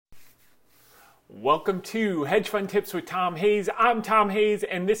Welcome to Hedge Fund Tips with Tom Hayes. I'm Tom Hayes,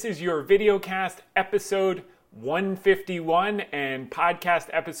 and this is your videocast episode 151 and podcast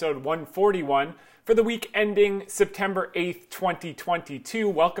episode 141 for the week ending September 8th, 2022.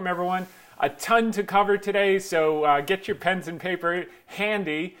 Welcome, everyone. A ton to cover today, so get your pens and paper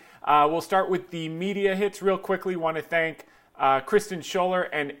handy. We'll start with the media hits real quickly. Want to thank Kristen Scholler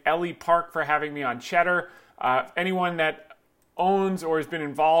and Ellie Park for having me on Cheddar. Anyone that owns or has been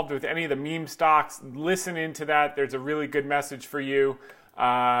involved with any of the meme stocks, listen into that. There's a really good message for you.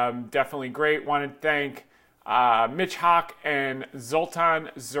 Definitely great. Want to thank Mitch Hawk and Zoltan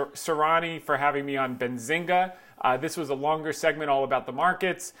Serrani for having me on Benzinga. This was a longer segment all about the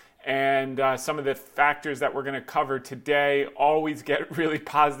markets and some of the factors that we're going to cover today. Always get really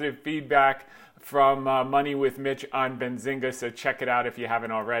positive feedback from Money with Mitch on Benzinga, so check it out if you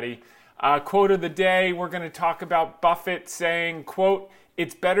haven't already. Quote of the day, we're going to talk about Buffett saying, quote,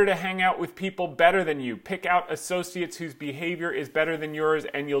 "It's better to hang out with people better than you. Pick out associates whose behavior is better than yours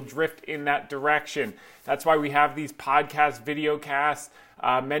and you'll drift in that direction." That's why we have these podcast videocasts.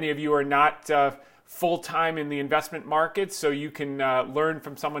 Many of you are not full-time in the investment market, so you can learn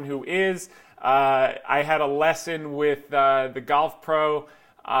from someone who is. I had a lesson with the golf pro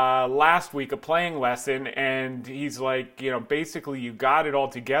last week, a playing lesson, and he's like, basically you got it all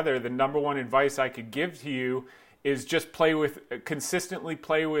together. The number one advice I could give to you is just consistently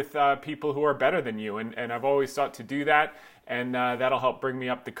play with people who are better than you. And I've always sought to do that, and that'll help bring me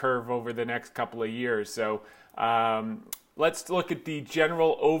up the curve over the next couple of years. So let's look at the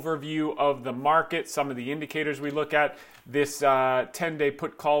general overview of the market, some of the indicators we look at. This 10-day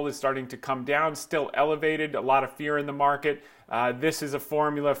put call is starting to come down, still elevated, a lot of fear in the market. This is a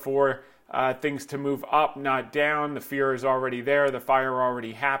formula for things to move up, not down. The fear is already there. The fire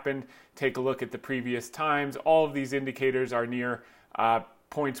already happened. Take a look at the previous times. All of these indicators are near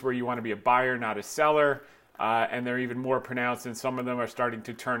points where you want to be a buyer, not a seller. And they're even more pronounced, and some of them are starting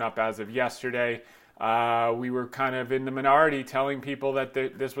to turn up as of yesterday. We were kind of in the minority telling people that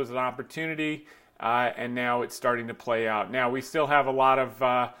this was an opportunity, and now it's starting to play out. Now, we still have a lot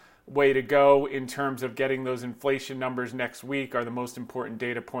of way to go in terms of getting those inflation numbers next week, are the most important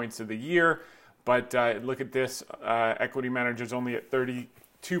data points of the year. But look at this, equity managers only at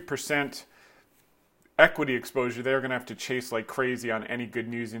 32% equity exposure. They're going to have to chase like crazy on any good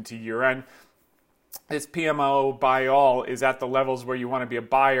news into year end. This PMO buy all is at the levels where you want to be a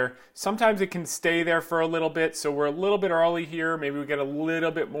buyer. Sometimes it can stay there for a little bit, so we're a little bit early here. Maybe we get a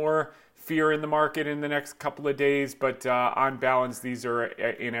little bit more fear in the market in the next couple of days, but on balance, these are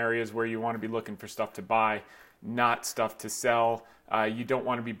in areas where you want to be looking for stuff to buy, not stuff to sell. You don't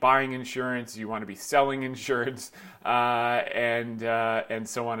want to be buying insurance. You want to be selling insurance, and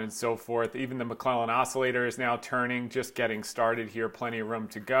so on and so forth. Even the McClellan oscillator is now turning, just getting started here. Plenty of room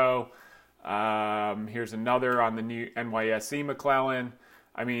to go. Here's another on the new NYSE McClellan.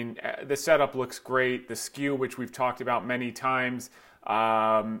 I mean, the setup looks great. The skew, which we've talked about many times,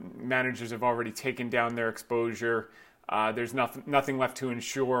 managers have already taken down their exposure. There's nothing left to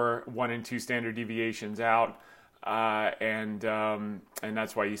insure 1 and 2 standard deviations out, and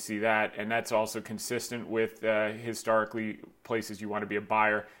that's why you see that. And that's also consistent with historically places you want to be a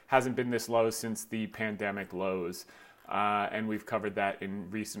buyer. Hasn't been this low since the pandemic lows. And we've covered that in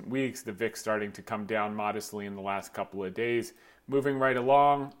recent weeks. The VIX starting to come down modestly in the last couple of days. Moving right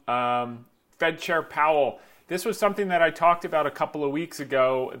along, Fed Chair Powell. This was something that I talked about a couple of weeks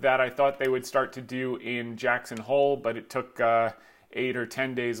ago that I thought they would start to do in Jackson Hole, but it took 8 or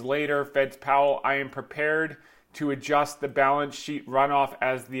 10 days later. Fed Powell, "I am prepared to adjust the balance sheet runoff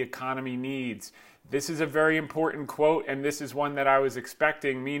as the economy needs." This is a very important quote, and this is one that I was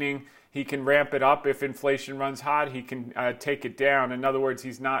expecting, meaning he can ramp it up if inflation runs hot. He can take it down. In other words,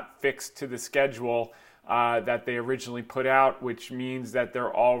 he's not fixed to the schedule that they originally put out, which means that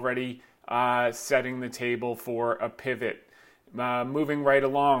they're already setting the table for a pivot. Moving right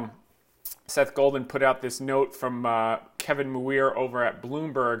along, Seth Golden put out this note from Kevin Muir over at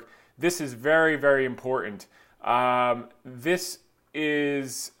Bloomberg. This is very, very important. This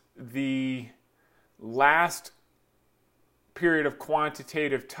is the last period of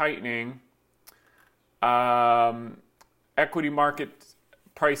quantitative tightening. Equity market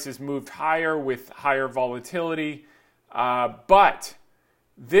prices moved higher with higher volatility, but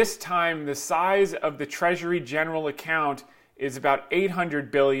this time the size of the Treasury General Account is about $800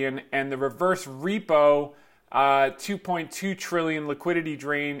 billion, and the reverse repo $2.2 trillion liquidity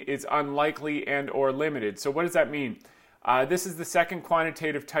drain is unlikely and or limited. So what does that mean? This is the second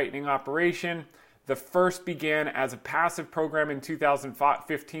quantitative tightening operation. The first began as a passive program in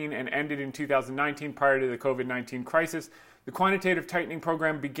 2015 and ended in 2019 prior to the COVID-19 crisis. The quantitative tightening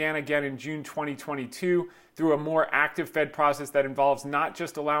program began again in June 2022 through a more active Fed process that involves not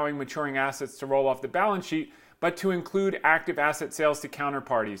just allowing maturing assets to roll off the balance sheet, but to include active asset sales to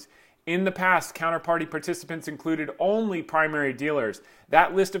counterparties. In the past, counterparty participants included only primary dealers.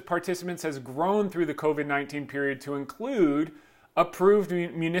 That list of participants has grown through the COVID-19 period to include approved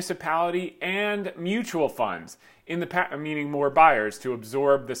municipality and mutual funds, meaning more buyers to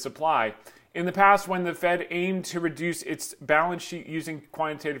absorb the supply. In the past, when the Fed aimed to reduce its balance sheet using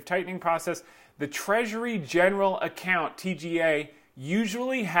quantitative tightening process, the Treasury General Account, TGA,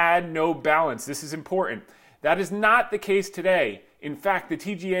 usually had no balance. This is important. That is not the case today. In fact, the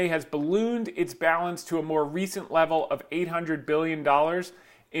TGA has ballooned its balance to a more recent level of $800 billion.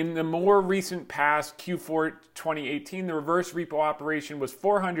 In the more recent past, Q4 2018, the reverse repo operation was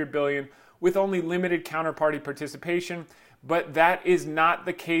 $400 billion with only limited counterparty participation. But that is not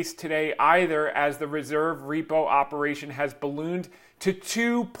the case today either, as the reserve repo operation has ballooned to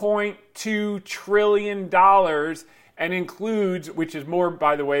 $2.2 trillion and includes, which is more,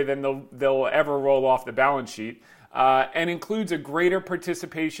 by the way, than they'll ever roll off the balance sheet, and includes a greater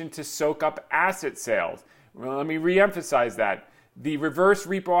participation to soak up asset sales. Well, let me reemphasize that. The reverse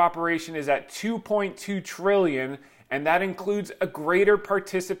repo operation is at $2.2 trillion, and that includes a greater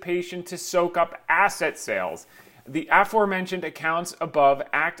participation to soak up asset sales. The aforementioned accounts above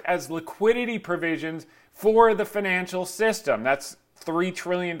act as liquidity provisions for the financial system. That's $3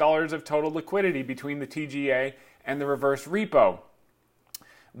 trillion of total liquidity between the TGA and the reverse repo.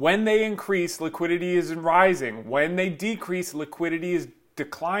 When they increase, liquidity is rising. When they decrease, liquidity is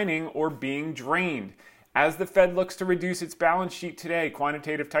declining or being drained. As the Fed looks to reduce its balance sheet today,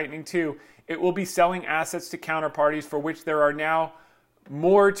 quantitative tightening too, it will be selling assets to counterparties for which there are now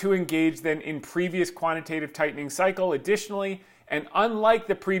more to engage than in previous quantitative tightening cycle. Additionally, and unlike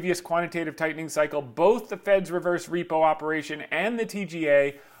the previous quantitative tightening cycle, both the Fed's reverse repo operation and the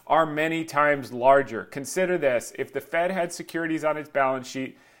TGA are many times larger. Consider this: if the Fed had securities on its balance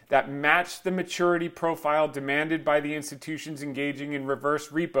sheet that matched the maturity profile demanded by the institutions engaging in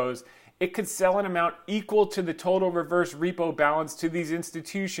reverse repos, it could sell an amount equal to the total reverse repo balance to these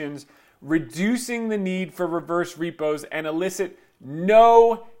institutions, reducing the need for reverse repos and elicit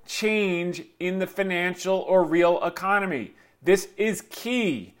no change in the financial or real economy. This is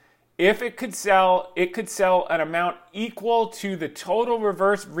key. If it could sell an amount equal to the total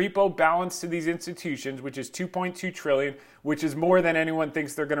reverse repo balance to these institutions, which is $2.2 trillion, which is more than anyone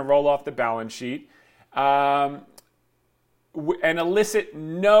thinks they're going to roll off the balance sheet, and elicit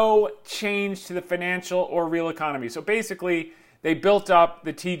no change to the financial or real economy. So basically, they built up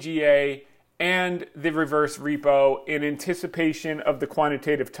the TGA and the reverse repo in anticipation of the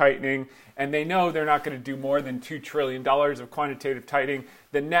quantitative tightening, and they know they're not going to do more than $2 trillion of quantitative tightening.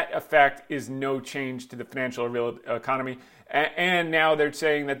 The net effect is no change to the financial or real economy, and now they're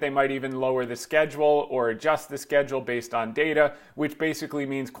saying that they might even lower the schedule or adjust the schedule based on data, which basically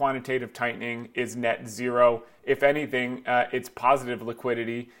means quantitative tightening is net zero. If anything, it's positive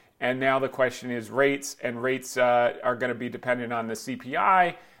liquidity, and now the question is rates, and rates are going to be dependent on the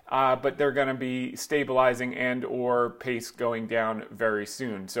CPI, but they're going to be stabilizing and or pace going down very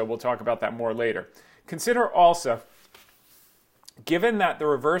soon. So we'll talk about that more later. Consider also, given that the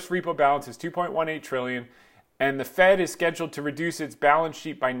reverse repo balance is $2.18 trillion and the Fed is scheduled to reduce its balance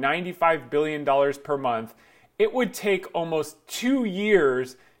sheet by $95 billion per month, it would take almost 2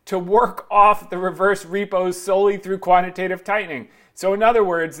 years to work off the reverse repos solely through quantitative tightening. So in other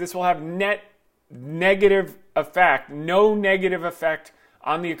words, this will have no negative effect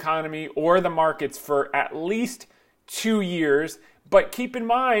on the economy or the markets for at least 2 years. But keep in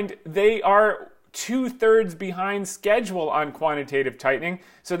mind, they are 2/3 behind schedule on quantitative tightening.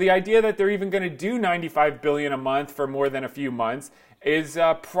 So the idea that they're even going to do $95 billion a month for more than a few months is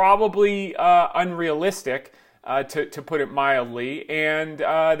probably unrealistic, to put it mildly. And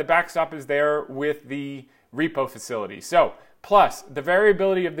the backstop is there with the repo facility. So, plus, the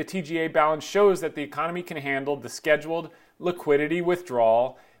variability of the TGA balance shows that the economy can handle the scheduled liquidity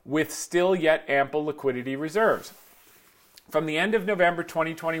withdrawal with still yet ample liquidity reserves. From the end of November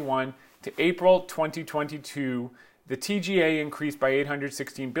 2021 to April 2022, the TGA increased by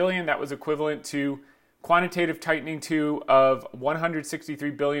 $816 billion. That was equivalent to quantitative tightening 2 of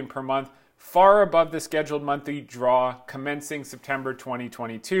 $163 billion per month, far above the scheduled monthly draw commencing September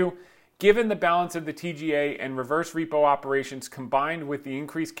 2022. Given the balance of the TGA and reverse repo operations combined with the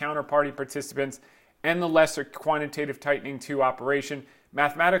increased counterparty participants and the lesser quantitative tightening 2 operation,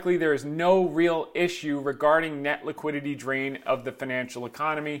 mathematically there is no real issue regarding net liquidity drain of the financial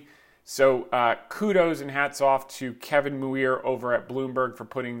economy. So kudos and hats off to Kevin Muir over at Bloomberg for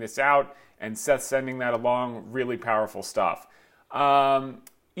putting this out. and Seth sending that along, really powerful stuff.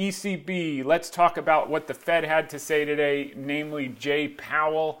 ECB, let's talk about what the Fed had to say today, namely Jay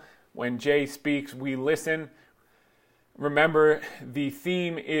Powell. When Jay speaks, we listen. Remember, the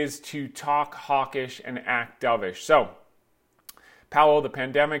theme is to talk hawkish and act dovish. So, Powell, the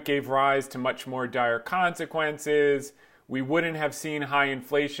pandemic gave rise to much more dire consequences. We wouldn't have seen high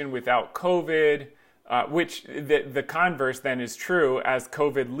inflation without COVID, which the converse then is true. As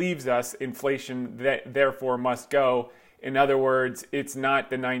COVID leaves us, inflation therefore must go. In other words, it's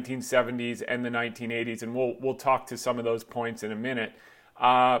not the 1970s and the 1980s, and we'll talk to some of those points in a minute.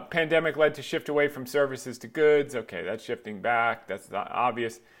 Pandemic led to shift away from services to goods. Okay, that's shifting back. That's not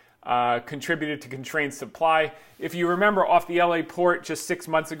obvious. Contributed to constrained supply. If you remember, off the LA port just 6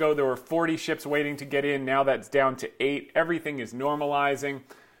 months ago, there were 40 ships waiting to get in. Now that's down to 8. Everything is normalizing.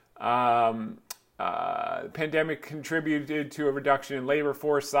 Pandemic contributed to a reduction in labor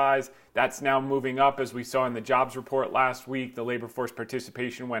force size. That's now moving up, as we saw in the jobs report last week. The labor force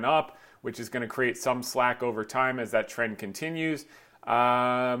participation went up, which is going to create some slack over time as that trend continues.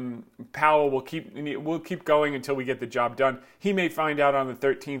 Powell will keep going until we get the job done. He may find out on the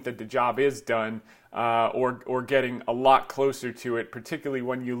 13th that the job is done, or getting a lot closer to it, particularly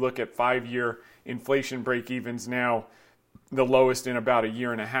when you look at 5-year inflation break-evens now, the lowest in about a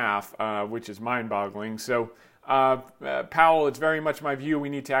year and a half, which is mind-boggling. So Powell, it's very much my view, we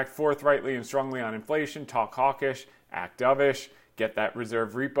need to act forthrightly and strongly on inflation, talk hawkish, act dovish, get that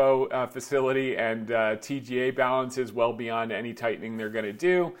reserve repo facility and TGA balances well beyond any tightening they're going to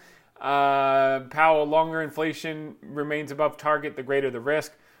do. Powell, longer inflation remains above target, the greater the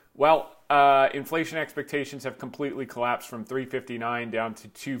risk. Well, inflation expectations have completely collapsed from 359 down to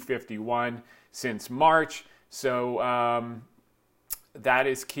 251 since March. So that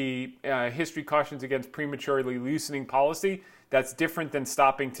is key. History cautions against prematurely loosening policy. That's different than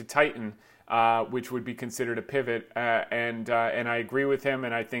stopping to tighten, which would be considered a pivot. And I agree with him,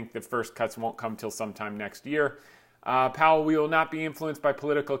 and I think the first cuts won't come till sometime next year. Powell, we will not be influenced by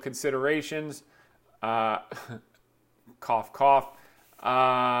political considerations. Cough, cough.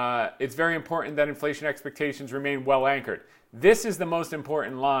 It's very important that inflation expectations remain well anchored. This is the most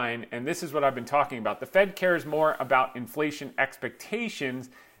important line, and this is what I've been talking about. The Fed cares more about inflation expectations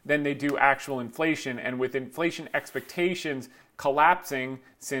than they do actual inflation. And with inflation expectations collapsing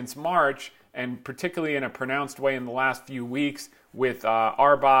since March, and particularly in a pronounced way in the last few weeks, with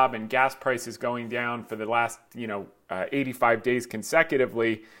RBOB and gas prices going down for the last 85 days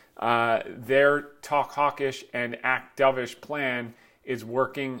consecutively, their talk hawkish and act dovish plan is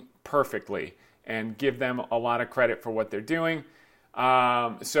working perfectly, and give them a lot of credit for what they're doing.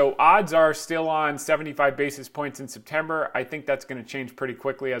 So odds are still on 75 basis points in September. I think that's going to change pretty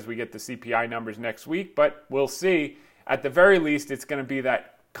quickly as we get the CPI numbers next week, but we'll see. At the very least, it's going to be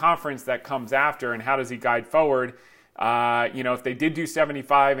that conference that comes after, and how does he guide forward? If they did do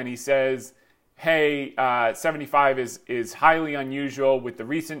 75 and he says, hey, 75 is highly unusual with the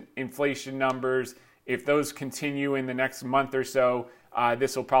recent inflation numbers. If those continue in the next month or so,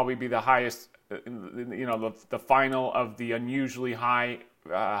 this will probably be the highest, the final of the unusually high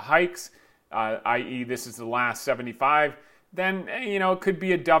hikes, i.e. this is the last 75. Then, it could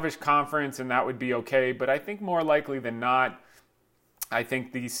be a dovish conference and that would be okay. But I think more likely than not, I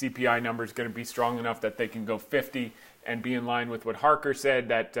think the CPI number is going to be strong enough that they can go 50 and be in line with what Harker said,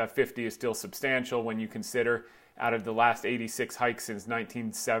 that 50 is still substantial when you consider out of the last 86 hikes since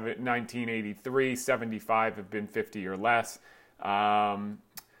 1983, 75 have been 50 or less.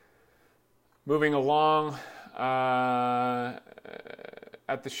 Moving along, at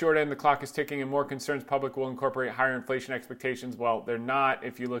the short end, the clock is ticking and more concerns public will incorporate higher inflation expectations. Well, they're not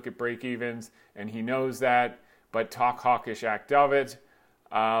if you look at break-evens, and he knows that, but talk hawkish, act dovish.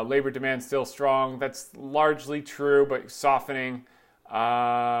 Labor demand still strong. That's largely true, but softening.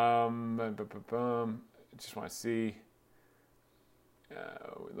 Just want to see.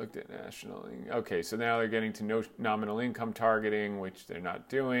 We looked at national. Okay, so now they're getting to nominal income targeting, which they're not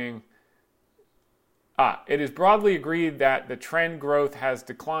doing. It is broadly agreed that the trend growth has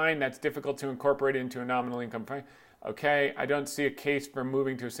declined. That's difficult to incorporate into a nominal income. Okay, I don't see a case for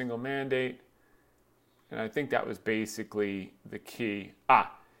moving to a single mandate. And I think that was basically the key.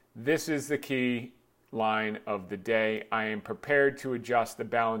 This is the key line of the day. I am prepared to adjust the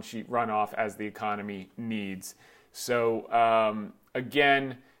balance sheet runoff as the economy needs. So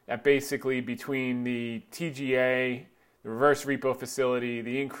again, that basically between the TGA, the reverse repo facility,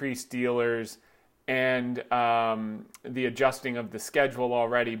 the increased dealers, and the adjusting of the schedule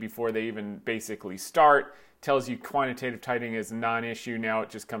already before they even basically start, tells you quantitative tightening is a non-issue. Now it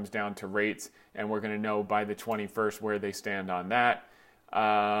just comes down to rates, and we're going to know by the 21st where they stand on that.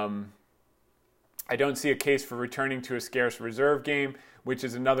 I don't see a case for returning to a scarce reserve game, which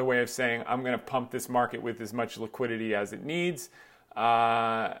is another way of saying I'm going to pump this market with as much liquidity as it needs.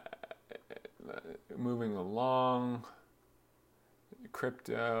 Moving along,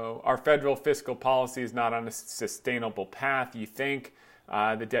 crypto. Our federal fiscal policy is not on a sustainable path, you think.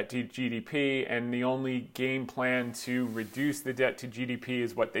 The debt to GDP, and the only game plan to reduce the debt to GDP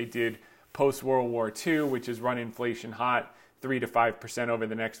is what they did post-World War II, which is run inflation hot, 3 to 5% over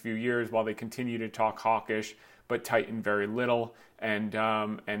the next few years, while they continue to talk hawkish but tighten very little. And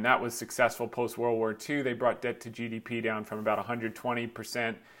that was successful post-World War II. They brought debt to GDP down from about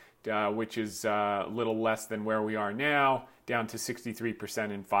 120%, which is a little less than where we are now, down to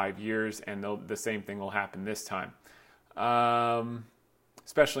 63% in 5 years, and the same thing will happen this time.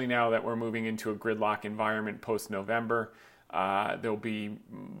 Especially now that we're moving into a gridlock environment post-November. There'll be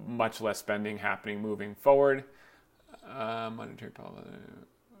much less spending happening moving forward. Monetary policy.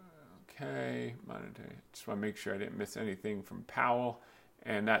 Okay, monetary. Just want to make sure I didn't miss anything from Powell.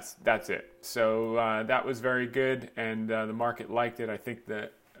 And that's it. So that was very good, and the market liked it. I think the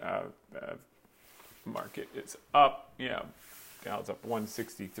market is up. Yeah, Dow's up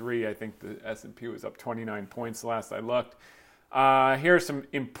 163. I think the S&P was up 29 points last I looked. Here's some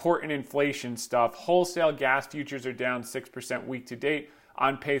important inflation stuff. Wholesale gas futures are down 6% week to date,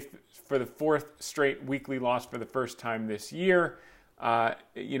 on pace for the fourth straight weekly loss for the first time this year.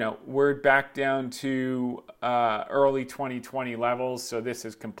 We're back down to early 2020 levels, so this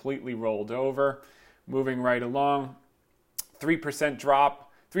has completely rolled over. Moving right along, 3%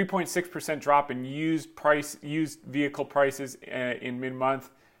 drop, 3.6% drop in used vehicle prices in mid-month.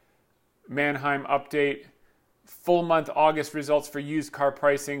 Manheim update. Full month August results for used car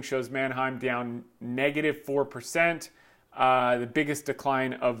pricing shows Manheim down -4%, the biggest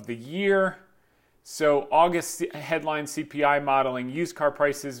decline of the year. So August headline CPI modeling used car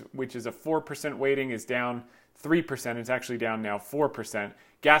prices, which is a 4% weighting, is down 3%. It's actually down now 4%.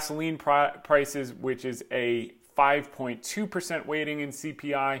 Gasoline prices, which is a 5.2% weighting in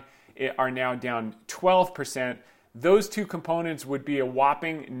CPI, are now down 12%. Those two components would be a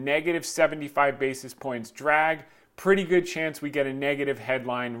whopping -75 basis points drag. Pretty good chance we get a negative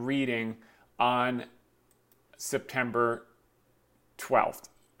headline reading on September 12th,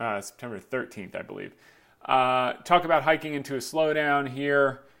 September 13th, I believe. Talk about hiking into a slowdown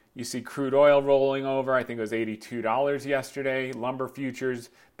here. You see crude oil rolling over. I think it was $82 yesterday. Lumber futures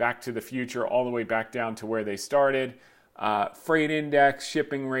back to the future, all the way back down to where they started. Freight index,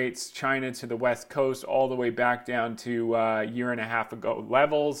 shipping rates, China to the West Coast, all the way back down to a year and a half ago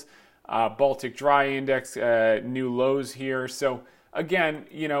levels. Baltic dry index, new lows here. So again,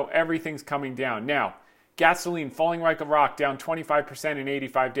 everything's coming down. Now, gasoline falling like a rock, down 25% in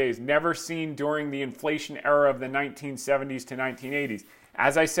 85 days. Never seen during the inflation era of the 1970s to 1980s.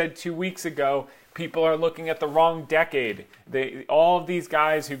 As I said 2 weeks ago, people are looking at the wrong decade. All of these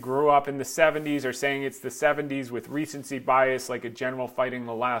guys who grew up in the 70s are saying it's the 70s with recency bias, like a general fighting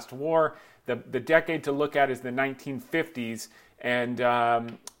the last war. The decade to look at is the 1950s, and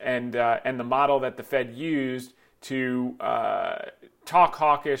the model that the Fed used to talk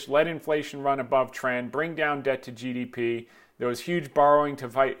hawkish, let inflation run above trend, bring down debt to GDP. There was huge borrowing to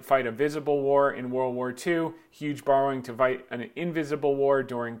fight a visible war in World War II, huge borrowing to fight an invisible war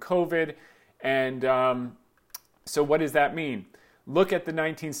during COVID. And so what does that mean? Look at the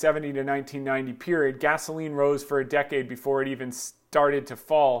 1970 to 1990 period. Gasoline rose for a decade before it even started to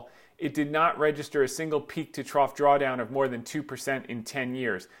fall. It did not register a single peak to trough drawdown of more than 2% in 10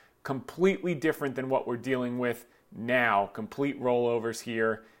 years. Completely different than what we're dealing with now. Complete rollovers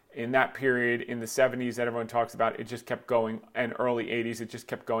here. In that period, in the 70s that everyone talks about, it just kept going, and early 80s, it just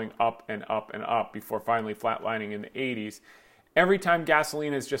kept going up and up and up before finally flatlining in the 80s. Every time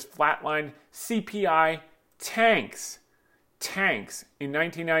gasoline has just flatlined, CPI tanks. In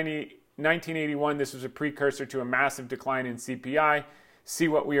 1981, this was a precursor to a massive decline in CPI. See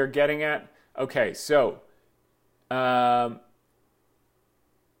what we are getting at? Okay, so that's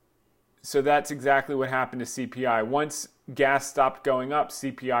exactly what happened to CPI. Once gas stopped going up,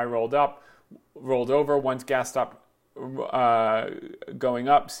 CPI rolled over. Once gas stopped going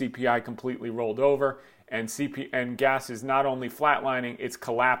up, CPI completely rolled over. And gas is not only flatlining, it's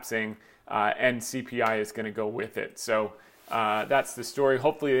collapsing, and CPI is going to go with it. So that's the story.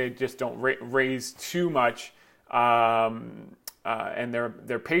 Hopefully they just don't raise too much, and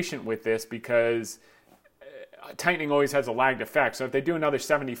they're patient with this, because tightening always has a lagged effect. So if they do another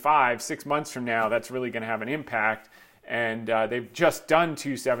 75 6 months from now, that's really going to have an impact. And they've just done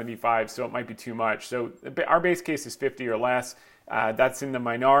 275, so it might be too much. So our base case is 50 or less. That's in the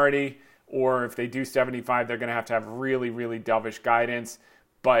minority. Or if they do 75, they're going to have really, really dovish guidance.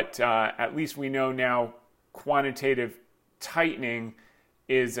 but at least we know now quantitative tightening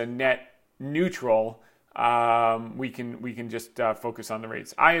is a net neutral. We can just focus on the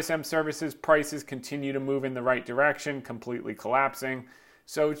rates. ISM services prices continue to move in the right direction, completely collapsing.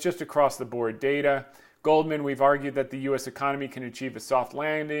 So it's just across the board data. Goldman, we've argued that the U.S. economy can achieve a soft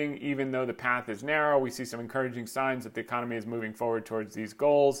landing, even though the path is narrow. We see some encouraging signs that the economy is moving forward towards these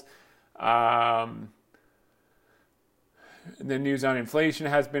goals. The news on inflation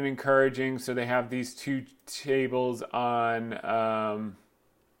has been encouraging. So they have these two tables on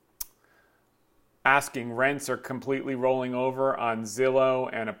asking rents are completely rolling over on Zillow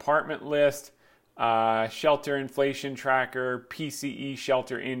and Apartment List. Shelter inflation tracker, PCE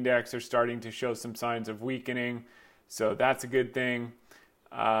shelter index are starting to show some signs of weakening. So that's a good thing.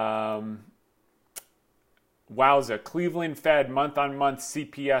 Wowza, Cleveland Fed month-on-month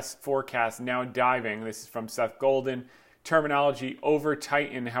CPS forecast now diving. This is from Seth Golden. Terminology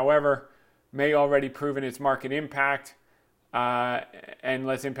over-tighten, however, may already proven its market impact and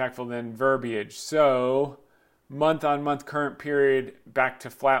less impactful than verbiage. So month-on-month current period back to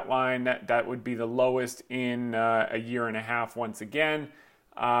flatline. That would be the lowest in a year and a half once again.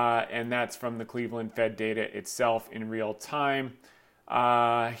 And that's from the Cleveland Fed data itself in real time.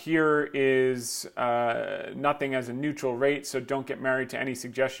 Here is nothing as a neutral rate, so don't get married to any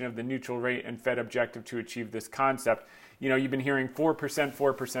suggestion of the neutral rate and Fed objective to achieve this concept. You know, you've been hearing 4%,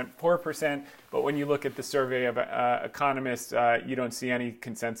 4%, 4%, but when you look at the survey of economists, you don't see any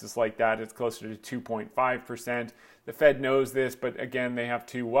consensus like that. It's closer to 2.5%. The Fed knows this, but again, they have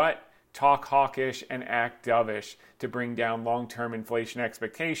to what? Talk hawkish and act dovish to bring down long-term inflation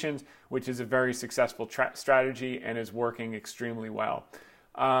expectations, which is a very successful strategy and is working extremely well.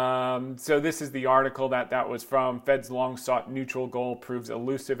 So this is the article that was from. Fed's long-sought neutral goal proves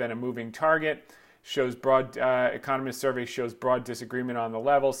elusive and a moving target. Shows broad economist survey shows broad disagreement on the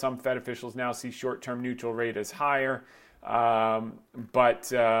level. Some Fed officials now see short-term neutral rate as higher,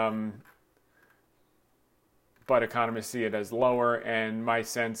 but economists see it as lower. And my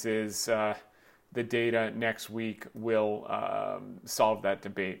sense is the data next week will solve that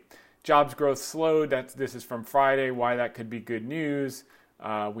debate. Jobs growth slowed. This is from Friday. Why that could be good news?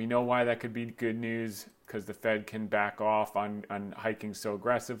 We know why that could be good news because the Fed can back off on hiking so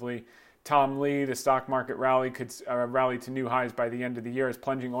aggressively. Tom Lee, the stock market rally could rally to new highs by the end of the year as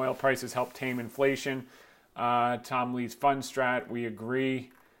plunging oil prices help tame inflation. Tom Lee's fund strat, we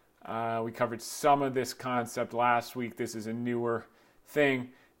agree. We covered some of this concept last week. This is a newer thing.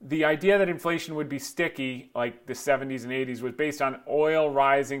 The idea that inflation would be sticky like the 70s and 80s was based on oil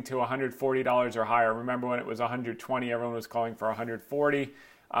rising to $140 or higher. Remember when it was 120, everyone was calling for 140.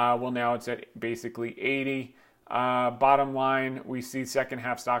 Well, now it's at basically 80. Bottom line, we see second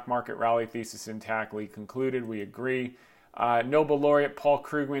half stock market rally thesis intactly concluded. We agree. Nobel laureate Paul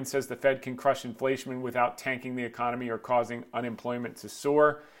Krugman says the Fed can crush inflation without tanking the economy or causing unemployment to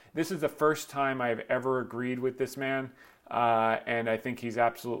soar. This is the first time I've ever agreed with this man, and I think he's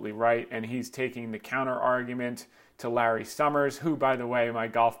absolutely right. And he's taking the counter argument to Larry Summers, who, by the way, my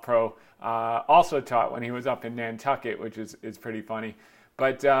golf pro also taught when he was up in Nantucket, which is pretty funny.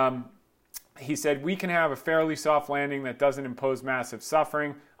 But he said, we can have a fairly soft landing that doesn't impose massive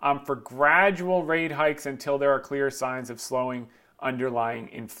suffering. I'm for gradual rate hikes until there are clear signs of slowing underlying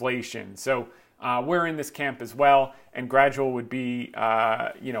inflation. So we're in this camp as well, and gradual would be,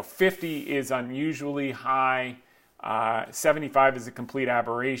 50 is unusually high. 75 is a complete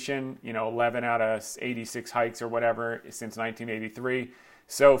aberration, 11 out of 86 hikes or whatever since 1983.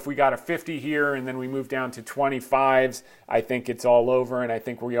 So if we got a 50 here and then we move down to 25s, I think it's all over, and I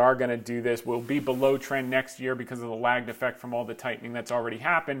think we are going to do this. We'll be below trend next year because of the lagged effect from all the tightening that's already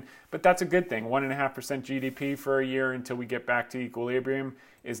happened, but that's a good thing. 1.5% GDP for a year until we get back to equilibrium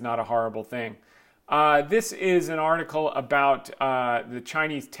is not a horrible thing. This is an article about the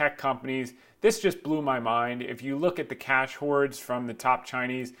Chinese tech companies. This just blew my mind. If you look at the cash hoards from the top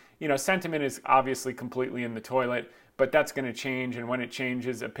Chinese, sentiment is obviously completely in the toilet, but that's going to change, and when it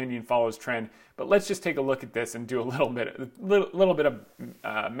changes, opinion follows trend. But let's just take a look at this and do a little bit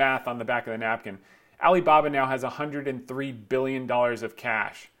of math on the back of the napkin. Alibaba now has $103 billion of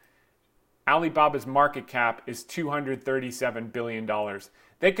cash. Alibaba's market cap is $237 billion.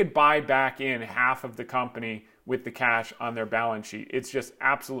 They could buy back in half of the company with the cash on their balance sheet. It's just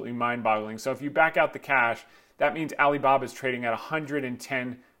absolutely mind-boggling. So if you back out the cash, that means Alibaba is trading at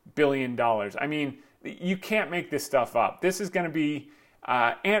 $110 billion. I mean, you can't make this stuff up. This is going to be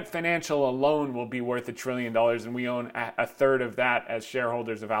Ant Financial alone will be worth $1 trillion, and we own a third of that as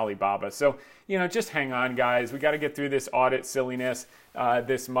shareholders of Alibaba. So, just hang on, guys. We got to get through this audit silliness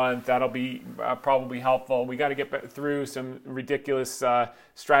this month. That'll be probably helpful. We got to get through some ridiculous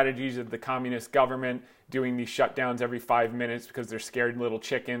strategies of the communist government doing these shutdowns every 5 minutes because they're scared little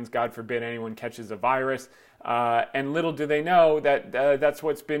chickens. God forbid anyone catches a virus. And little do they know that that's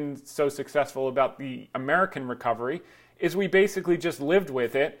what's been so successful about the American recovery, is we basically just lived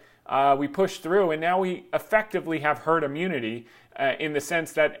with it. We pushed through, and now we effectively have herd immunity in the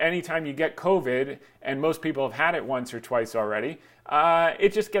sense that anytime you get COVID, and most people have had it once or twice already,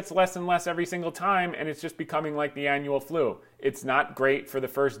 it just gets less and less every single time, and it's just becoming like the annual flu. It's not great for the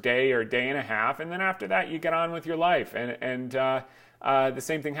first day or day and a half, and then after that, you get on with your life, and the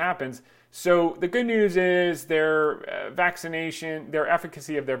same thing happens. So the good news is their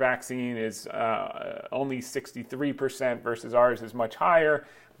efficacy of their vaccine is only 63% versus ours is much higher,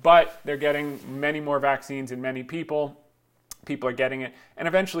 but they're getting many more vaccines in many people. People are getting it, and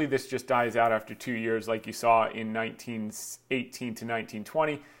eventually this just dies out after 2 years like you saw in 1918 to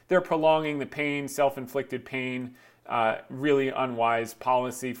 1920. They're prolonging the pain, self-inflicted pain, really unwise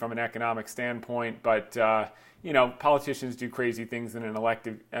policy from an economic standpoint, but politicians do crazy things in an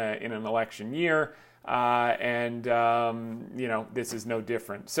election year, and this is no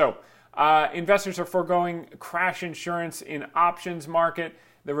different. So investors are foregoing crash insurance in options market.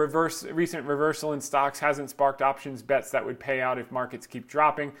 The recent reversal in stocks hasn't sparked options bets that would pay out if markets keep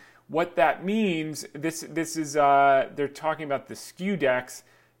dropping. What that means, this is they're talking about the SKEWDEX,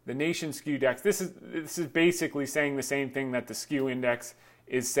 the nation SKEWDEX. This is basically saying the same thing that the SKEW index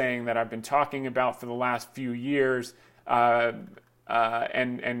is saying that I've been talking about for the last few years, and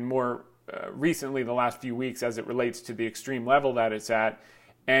more recently the last few weeks as it relates to the extreme level that it's at.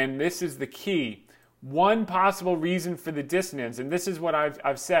 And this is the key. One possible reason for the dissonance, and this is what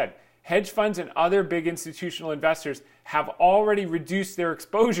I've said, hedge funds and other big institutional investors have already reduced their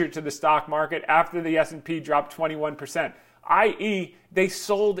exposure to the stock market after the S&P dropped 21%, i.e. they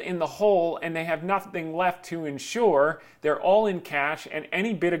sold in the hole and they have nothing left to insure. They're all in cash, and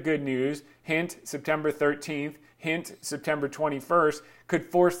any bit of good news, hint September 13th, hint September 21st, could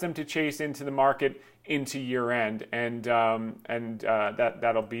force them to chase into the market into year end, and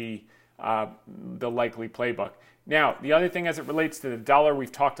that'll be the likely playbook. Now, the other thing as it relates to the dollar,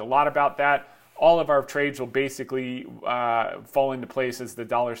 we've talked a lot about that. All of our trades will basically fall into place as the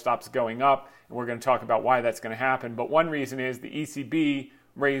dollar stops going up, and we're going to talk about why that's going to happen. But one reason is the ECB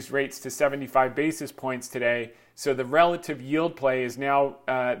raised rates to 75 basis points today, so the relative yield play is now,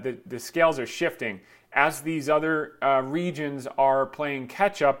 the scales are shifting. As these other regions are playing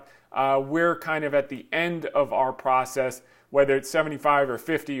catch-up, we're kind of at the end of our process. Whether it's 75 or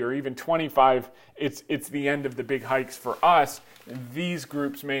 50 or even 25, it's the end of the big hikes for us. These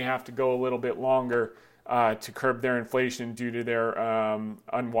groups may have to go a little bit longer to curb their inflation due to their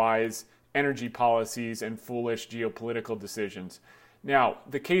unwise energy policies and foolish geopolitical decisions. Now,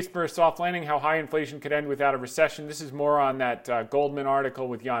 the case for a soft landing, how high inflation could end without a recession. This is more on that Goldman article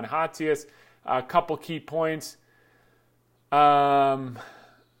with Jan Hatzius. A couple key points. The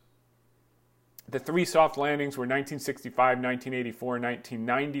three soft landings were 1965, 1984,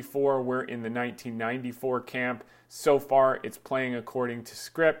 1994. We're in the 1994 camp. So far, it's playing according to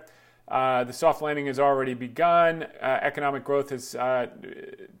script. The soft landing has already begun. Economic growth has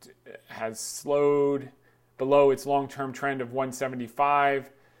slowed below its long-term trend of 175.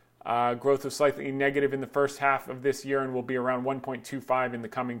 Growth was slightly negative in the first half of this year and will be around 1.25 in the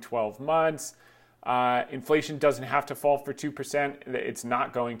coming 12 months. Inflation doesn't have to fall for 2%. It's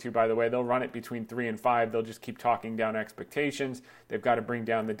not going to, by the way. They'll run it between 3 and 5. They'll just keep talking down expectations. They've got to bring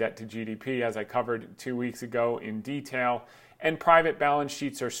down the debt to GDP, as I covered 2 weeks ago in detail. And private balance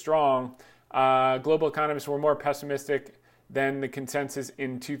sheets are strong. Global economists were more pessimistic than the consensus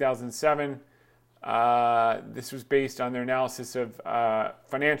in 2007. This was based on their analysis of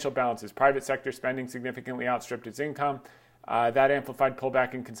financial balances. Private sector spending significantly outstripped its income. That amplified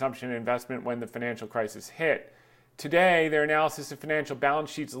pullback in consumption and investment when the financial crisis hit. Today, their analysis of financial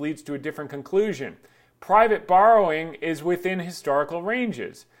balance sheets leads to a different conclusion. Private borrowing is within historical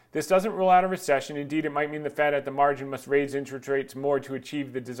ranges. This doesn't rule out a recession. Indeed, it might mean the Fed at the margin must raise interest rates more to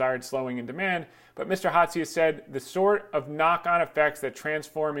achieve the desired slowing in demand. But Mr. Hatzius said the sort of knock-on effects that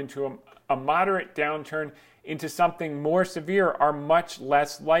transform into a moderate downturn into something more severe are much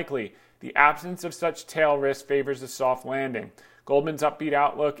less likely. The absence of such tail risk favors a soft landing. Goldman's upbeat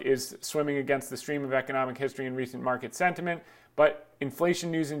outlook is swimming against the stream of economic history and recent market sentiment, but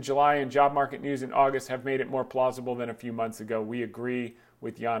inflation news in July and job market news in August have made it more plausible than a few months ago. We agree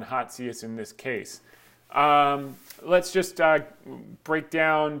with Jan Hatzius in this case. Let's just break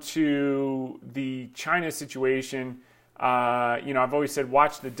down to the China situation. I've always said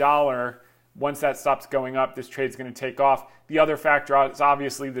watch the dollar. Once that stops going up, this trade's going to take off. The other factor is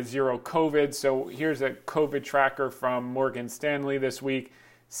obviously the zero COVID. So here's a COVID tracker from Morgan Stanley this week.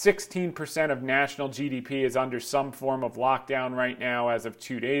 16% of national GDP is under some form of lockdown right now as of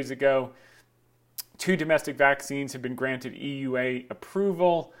 2 days ago. 2 domestic vaccines have been granted EUA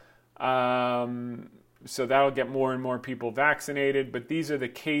approval. So that'll get more and more people vaccinated. But these are the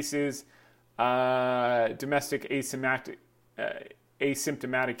cases, domestic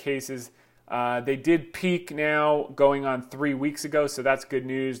asymptomatic cases. They did peak now going on 3 weeks ago, so that's good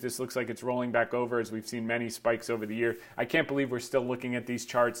news. This looks like it's rolling back over as we've seen many spikes over the year. I can't believe we're still looking at these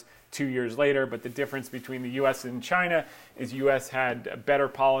charts 2 years later, but the difference between the U.S. and China is U.S. had a better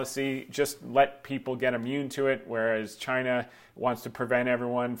policy, just let people get immune to it, whereas China wants to prevent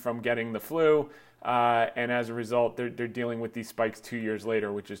everyone from getting the flu. And as a result, they're dealing with these spikes 2 years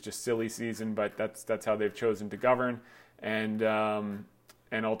later, which is just silly season, but that's how they've chosen to govern. And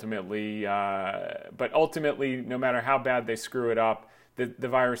ultimately, no matter how bad they screw it up, the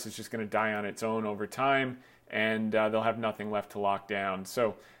virus is just going to die on its own over time, and they'll have nothing left to lock down.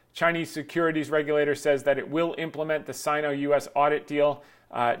 So Chinese securities regulator says that it will implement the Sino-U.S. audit deal.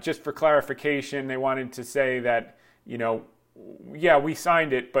 Just for clarification, they wanted to say that, yeah, we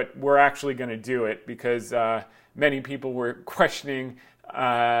signed it, but we're actually going to do it because many people were questioning.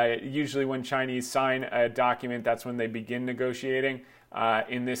 Usually when Chinese sign a document, that's when they begin negotiating.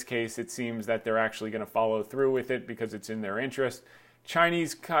 In this case, it seems that they're actually going to follow through with it because it's in their interest.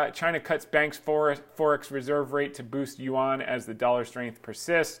 China cuts bank's forex reserve rate to boost yuan as the dollar strength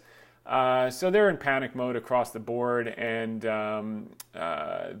persists. So they're in panic mode across the board, and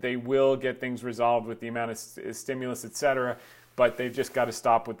they will get things resolved with the amount of stimulus, etc. But they've just got to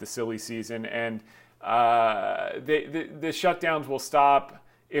stop with the silly season, and the shutdowns will stop,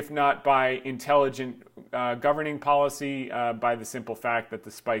 if not by intelligent governing policy, by the simple fact that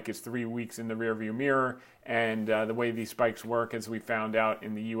the spike is 3 weeks in the rearview mirror. And the way these spikes work, as we found out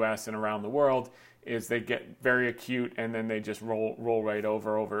in the U.S. and around the world, is they get very acute and then they just roll right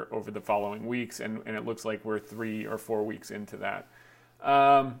over the following weeks. And it looks like we're 3 or 4 weeks into that.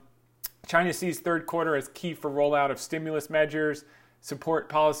 China sees third quarter as key for rollout of stimulus measures. Support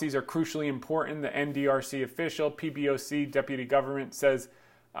policies are crucially important. The NDRC official, PBOC deputy government, says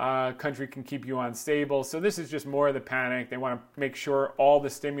country can keep yuan stable. So this is just more of the panic. They want to make sure all the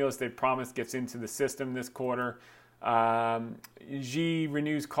stimulus they promised gets into the system this quarter. Xi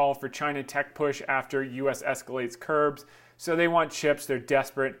renews call for China tech push after U.S. escalates curbs. So they want chips. They're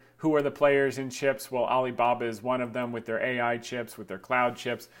desperate. Who are the players in chips? Well, Alibaba is one of them with their AI chips, with their cloud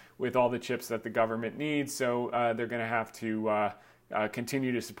chips, with all the chips that the government needs. So they're going to have to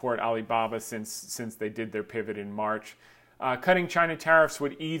continue to support Alibaba since they did their pivot in March. Cutting China tariffs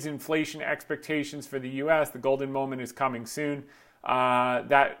would ease inflation expectations for the U.S. The golden moment is coming soon.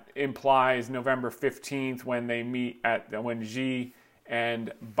 That implies November 15th when when Xi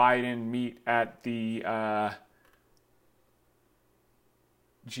and Biden meet at the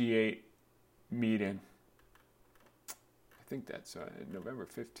G8 meeting. I think that's November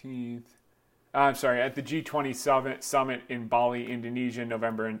 15th. I'm sorry, at the G20 summit in Bali, Indonesia,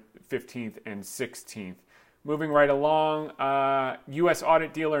 November 15th and 16th. Moving right along, U.S.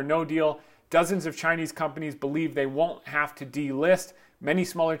 audit deal or no deal. Dozens of Chinese companies believe they won't have to delist. Many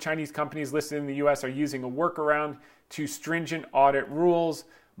smaller Chinese companies listed in the U.S. are using a workaround to stringent audit rules.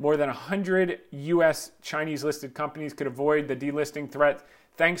 More than 100 U.S. Chinese listed companies could avoid the delisting threat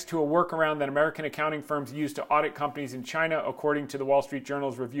thanks to a workaround that American accounting firms use to audit companies in China, according to the Wall Street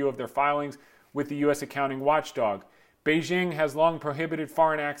Journal's review of their filings with the U.S. accounting watchdog. Beijing has long prohibited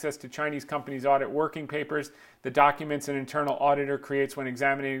foreign access to Chinese companies' audit working papers, the documents an internal auditor creates when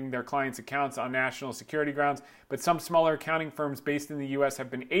examining their clients' accounts on national security grounds. But some smaller accounting firms based in the U.S. have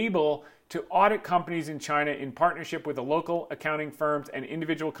been able to audit companies in China in partnership with the local accounting firms and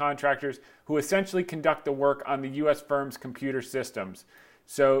individual contractors who essentially conduct the work on the U.S. firms' computer systems.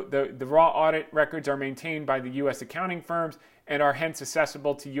 So the raw audit records are maintained by the U.S. accounting firms and are hence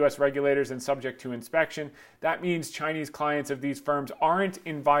accessible to U.S. regulators and subject to inspection. That means Chinese clients of these firms aren't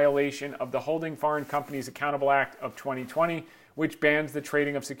in violation of the Holding Foreign Companies Accountable Act of 2020, which bans the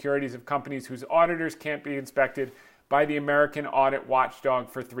trading of securities of companies whose auditors can't be inspected by the American audit watchdog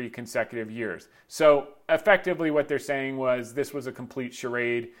for 3 consecutive years. So effectively what they're saying was this was a complete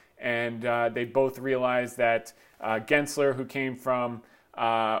charade, and they both realized that Gensler, who came from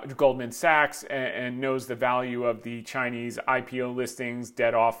Goldman Sachs and knows the value of the Chinese IPO listings,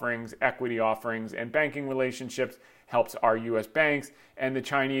 debt offerings, equity offerings, and banking relationships, helps our U.S. banks. And the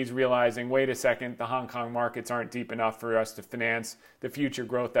Chinese realizing, wait a second, the Hong Kong markets aren't deep enough for us to finance the future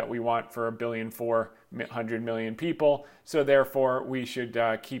growth that we want for 1,400,000,000 people. So therefore, we should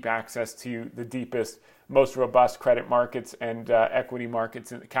keep access to the deepest, most robust credit markets and equity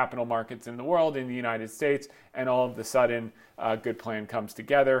markets and capital markets in the world, in the United States. And all of a sudden, a good plan comes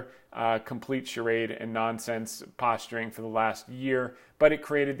together. Complete charade and nonsense posturing for the last year, but it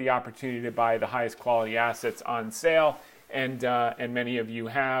created the opportunity to buy the highest quality assets on sale, and many of you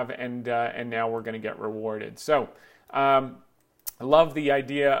have, and now we're going to get rewarded. So I love the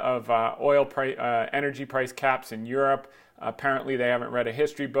idea of energy price caps in Europe. Apparently, they haven't read a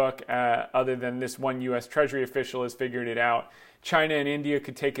history book, other than this one U.S. Treasury official has figured it out. China and India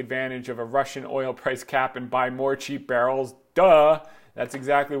could take advantage of a Russian oil price cap and buy more cheap barrels. Duh! That's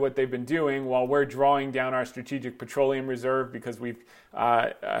exactly what they've been doing while we're drawing down our strategic petroleum reserve because we've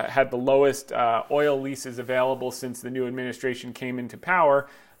had the lowest oil leases available since the new administration came into power.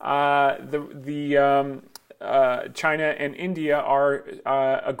 China and India are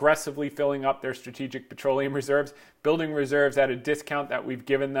aggressively filling up their strategic petroleum reserves, building reserves at a discount that we've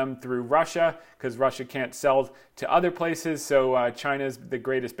given them through Russia because Russia can't sell to other places. So China is the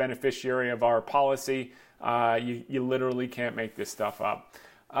greatest beneficiary of our policy. You literally can't make this stuff up.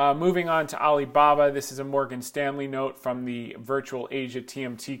 Moving on to Alibaba, this is a Morgan Stanley note from the Virtual Asia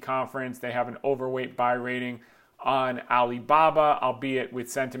TMT conference. They have an overweight buy rating on Alibaba, albeit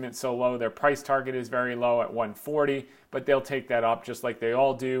with sentiment so low, their price target is very low at 140, but they'll take that up just like they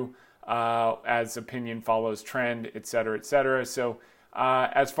all do as opinion follows trend, et cetera, et cetera. So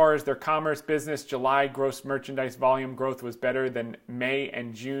as far as their commerce business, July gross merchandise volume growth was better than May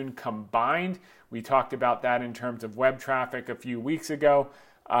and June combined. We talked about that in terms of web traffic a few weeks ago.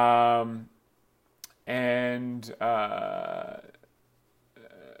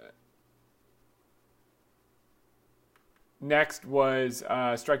 Next was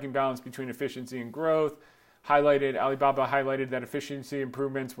striking balance between efficiency and growth. Alibaba highlighted that efficiency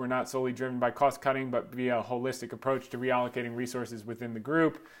improvements were not solely driven by cost cutting, but via a holistic approach to reallocating resources within the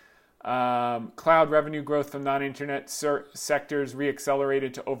group. Cloud revenue growth from non-internet sectors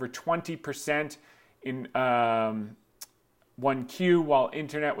reaccelerated to over 20% in 1Q, while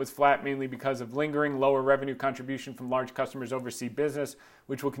internet was flat mainly because of lingering lower revenue contribution from large customers' overseas business,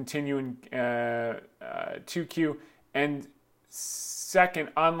 which will continue in 2Q. And second,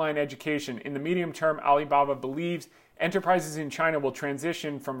 online education. In the medium term, Alibaba believes enterprises in China will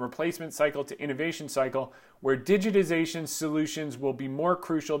transition from replacement cycle to innovation cycle, where digitization solutions will be more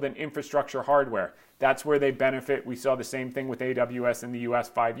crucial than infrastructure hardware. That's where they benefit. We saw the same thing with AWS in the US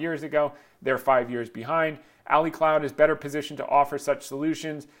 5 years ago. They're 5 years behind. AliCloud is better positioned to offer such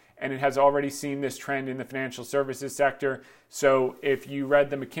solutions, and it has already seen this trend in the financial services sector. So if you read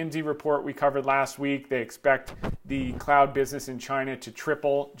the McKinsey report we covered last week, they expect the cloud business in China to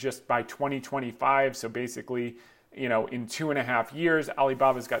triple just by 2025. So basically, in 2.5 years,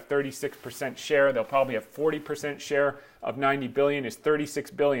 Alibaba's got 36% share. They'll probably have 40% share of 90 billion is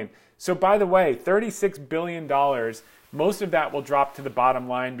 36 billion. So by the way, $36 billion, most of that will drop to the bottom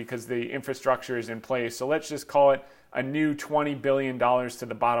line because the infrastructure is in place. So let's just call it a new $20 billion to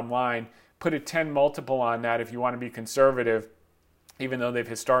the bottom line. Put a 10 multiple on that if you want to be conservative, even though they've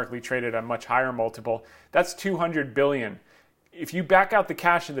historically traded a much higher multiple. That's 200 billion. If you back out the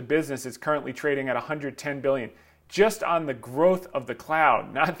cash of the business, it's currently trading at 110 billion. Just on the growth of the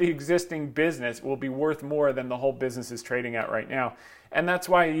cloud, not the existing business, will be worth more than the whole business is trading at right now. And that's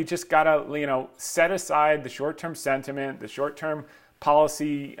why you just gotta, set aside the short-term sentiment, the short-term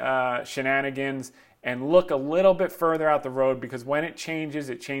policy shenanigans, and look a little bit further out the road, because when it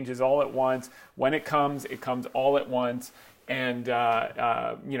changes all at once. When it comes all at once. And,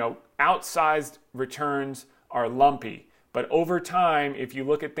 outsized returns are lumpy. But over time, if you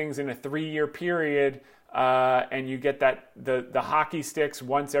look at things in a 3-year period, and you get the hockey sticks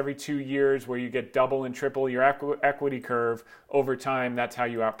once every 2 years where you get double and triple your equity curve over time, that's how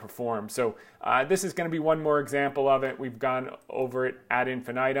you outperform. So this is going to be one more example of it. We've gone over it ad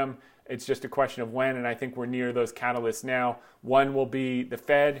infinitum. It's just a question of when, and I think we're near those catalysts now. One will be the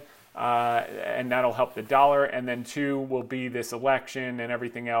Fed, and that'll help the dollar, and then 2 will be this election and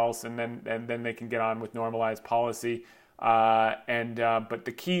everything else, and then they can get on with normalized policy. But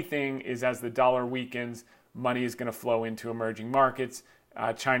the key thing is, as the dollar weakens, money is going to flow into emerging markets.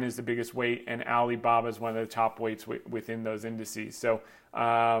 China is the biggest weight, and Alibaba is one of the top weights within those indices. So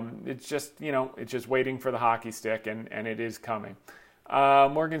it's just waiting for the hockey stick, and it is coming.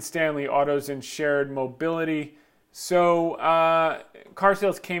 Morgan Stanley, autos and shared mobility. So car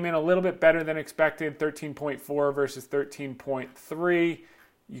sales came in a little bit better than expected, 13.4 versus 13.3.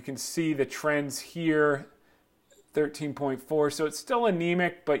 You can see the trends here, 13.4. So it's still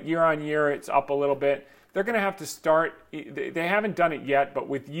anemic, but year on year it's up a little bit. They're going to have to start, they haven't done it yet, but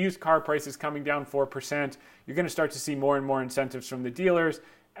with used car prices coming down 4%, you're going to start to see more and more incentives from the dealers.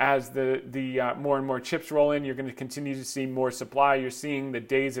 As the more and more chips roll in, you're going to continue to see more supply. You're seeing the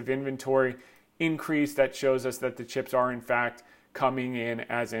days of inventory increase. That shows us that the chips are in fact coming in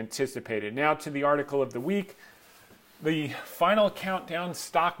as anticipated. Now to the article of the week, the final countdown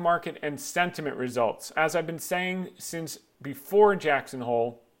stock market and sentiment results. As I've been saying since before Jackson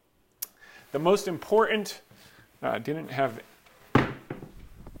Hole, the most important, the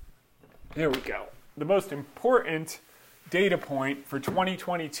most important data point for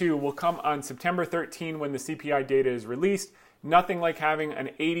 2022 will come on September 13 when the CPI data is released. Nothing like having an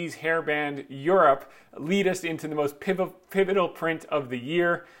 80s hairband Europe lead us into the most pivotal print of the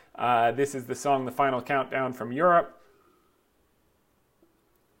year. This is the song The Final Countdown from Europe.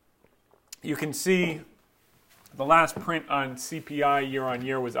 You can see the last print on CPI year on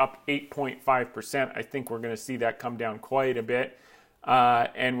year was up 8.5%. I think we're going to see that come down quite a bit.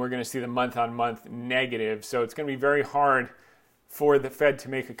 And we're going to see the month on month negative. So it's going to be very hard for the Fed to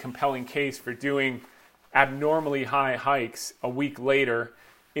make a compelling case for doing abnormally high hikes a week later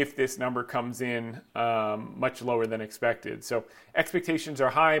if this number comes in much lower than expected. So expectations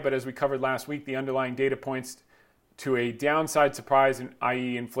are high, but as we covered last week, the underlying data points to a downside surprise,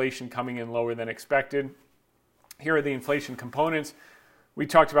 i.e. inflation coming in lower than expected. Here are the inflation components. We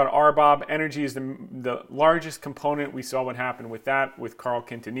talked about RBOB. Energy is the largest component. We saw what happened with that with Carl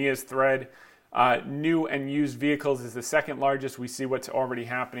Quintanilla's thread. New and used vehicles is the second largest. We see what's already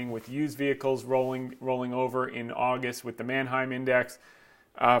happening with used vehicles rolling over in August with the Manheim Index.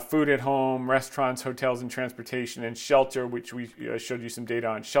 Food at home, restaurants, hotels and transportation, and shelter, which we showed you some data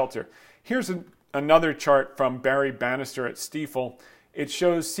on shelter. Here's another chart from Barry Bannister at Stifel. It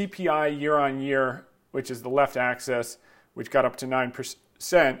shows CPI year on year, which is the left axis, which got up to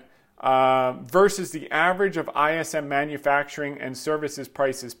 9%, versus the average of ISM manufacturing and services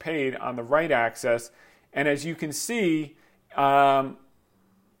prices paid on the right axis. And as you can see, there's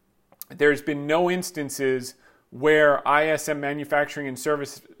been no instances where ISM manufacturing and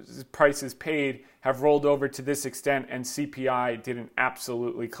services prices paid have rolled over to this extent and CPI didn't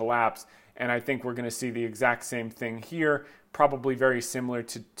absolutely collapse. And I think we're going to see the exact same thing here, probably very similar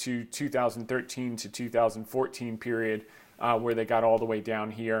to 2013 to 2014 period, where they got all the way down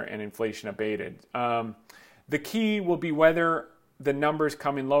here and inflation abated. The key will be whether the numbers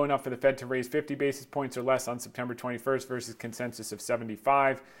come in low enough for the Fed to raise 50 basis points or less on September 21st versus consensus of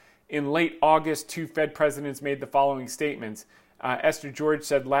 75. In late August, two Fed presidents made the following statements. Esther George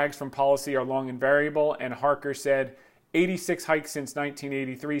said lags from policy are long and variable, and Harker said 86 hikes since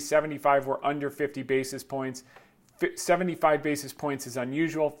 1983, 75 were under 50 basis points. 75 basis points is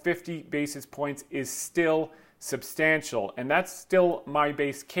unusual. 50 basis points is still substantial. And that's still my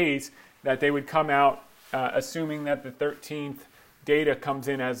base case, that they would come out, assuming that the 13th data comes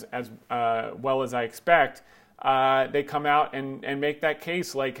in as well as I expect. They come out and make that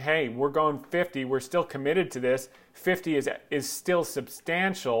case like, hey, we're going 50. We're still committed to this. 50 is still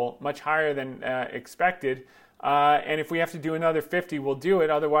substantial, much higher than expected. And if we have to do another 50, we'll do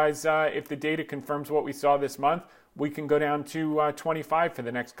it. Otherwise, if the data confirms what we saw this month, we can go down to 25 for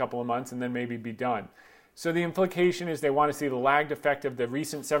the next couple of months and then maybe be done. So the implication is they want to see the lagged effect of the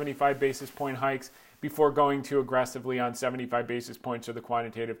recent 75 basis point hikes before going too aggressively on 75 basis points or the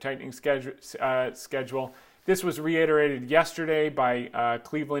quantitative tightening schedule. This was reiterated yesterday by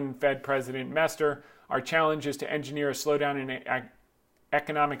Cleveland Fed President Mester. Our challenge is to engineer a slowdown in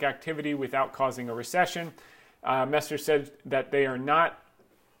economic activity without causing a recession. Mester said that they are not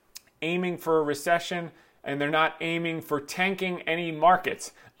aiming for a recession and they're not aiming for tanking any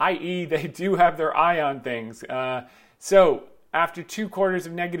markets, i.e. they do have their eye on things. So after 2 quarters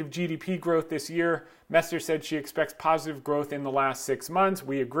of negative GDP growth this year, Mester said she expects positive growth in the last 6 months.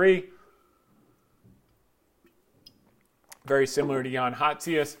 We agree. Very similar to Jan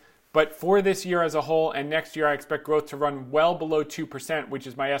Hatzius. But for this year as a whole and next year, I expect growth to run well below 2%, which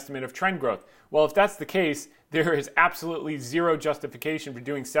is my estimate of trend growth. Well, if that's the case, there is absolutely zero justification for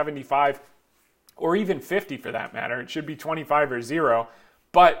doing 75 or even 50 for that matter. It should be 25 or 0.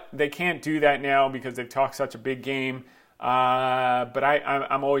 But they can't do that now because they've talked such a big game. But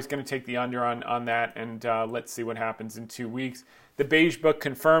I'm always going to take the under on that, and let's see what happens in 2 weeks. The Beige Book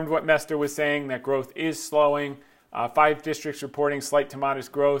confirmed what Mester was saying, that growth is slowing. 5 districts reporting slight to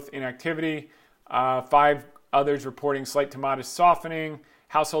modest growth in activity. 5 others reporting slight to modest softening.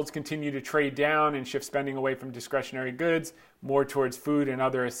 Households continue to trade down and shift spending away from discretionary goods, more towards food and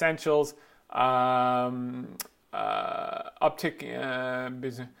other essentials. Uptick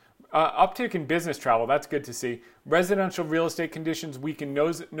in business travel. That's good to see. Residential real estate conditions weakened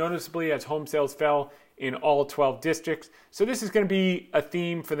noticeably as home sales fell in all 12 districts. So this is going to be a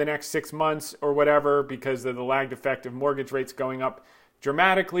theme for the next 6 months or whatever because of the lagged effect of mortgage rates going up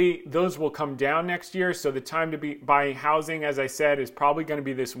dramatically. Those will come down next year. So the time to buy housing, as I said, is probably going to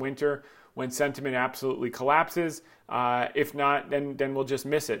be this winter when sentiment absolutely collapses. If not, then we'll just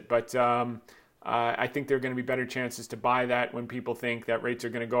miss it. But I think there are going to be better chances to buy that when people think that rates are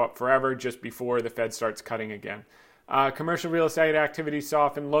going to go up forever just before the Fed starts cutting again. Commercial real estate activity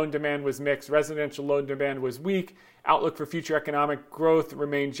softened. Loan demand was mixed. Residential loan demand was weak. Outlook for future economic growth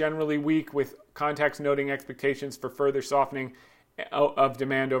remained generally weak, with contacts noting expectations for further softening of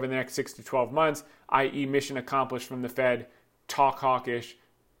demand over the next 6 to 12 months, i.e. mission accomplished from the Fed, talk hawkish,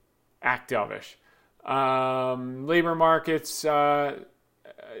 act dovish. Labor markets,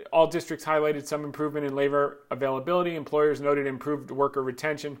 all districts highlighted some improvement in labor availability. Employers noted improved worker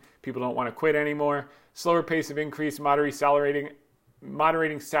retention. People don't want to quit anymore. Slower pace of increase, moderating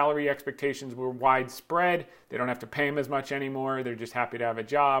salary expectations were widespread. They don't have to pay them as much anymore. They're just happy to have a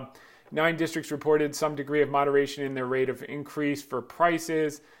job. 9 districts reported some degree of moderation in their rate of increase for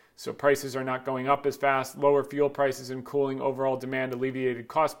prices. So prices are not going up as fast. Lower fuel prices and cooling overall demand alleviated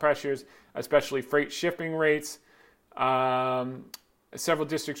cost pressures, especially freight shipping rates. Several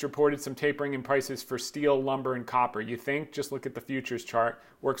districts reported some tapering in prices for steel, lumber, and copper. You think? Just look at the futures chart.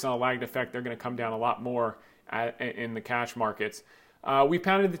 Works on a lagged effect. They're going to come down a lot more in the cash markets. We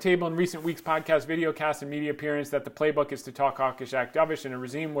pounded the table in recent weeks' podcast, videocast, and media appearance that the playbook is to talk hawkish, act dovish in a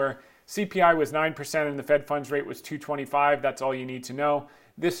regime where CPI was 9% and the Fed funds rate was 2.25. That's all you need to know.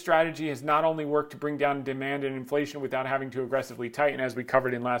 This strategy has not only worked to bring down demand and inflation without having to aggressively tighten, as we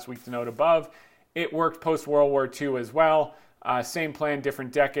covered in last week's note above, it worked post-World War II as well. Same plan,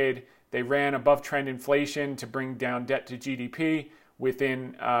 different decade. They ran above trend inflation to bring down debt to GDP.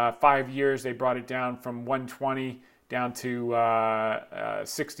 Within 5 years, they brought it down from 120 down to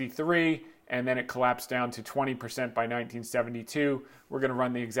 63, and then it collapsed down to 20% by 1972. We're going to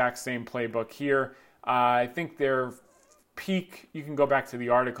run the exact same playbook here. I think their peak, you can go back to the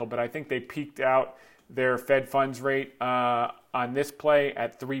article, but I think they peaked out their Fed funds rate on this play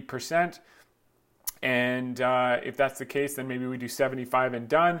at 3%. And if that's the case, then maybe we do 75 and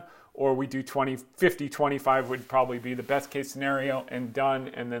done, or we do 50, 25 would probably be the best case scenario and done,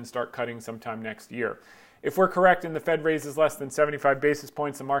 and then start cutting sometime next year. If we're correct and the Fed raises less than 75 basis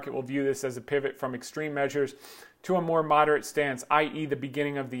points, the market will view this as a pivot from extreme measures to a more moderate stance, i.e. the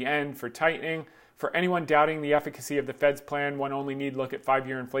beginning of the end for tightening. For anyone doubting the efficacy of the Fed's plan, one only need look at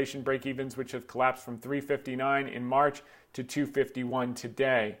 5-year inflation break-evens, which have collapsed from 3.59 in March to 2.51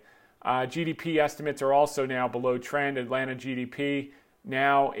 today. GDP estimates are also now below trend. Atlanta GDP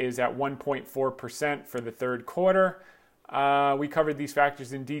now is at 1.4% for the third quarter. We covered these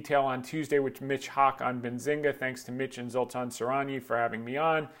factors in detail on Tuesday with Mitch Hawk on Benzinga. Thanks to Mitch and Zoltan Sarani for having me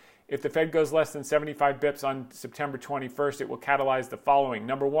on. If the Fed goes less than 75 bips on September 21st, it will catalyze the following.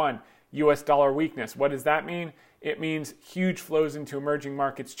 Number one, U.S. dollar weakness. What does that mean? It means huge flows into emerging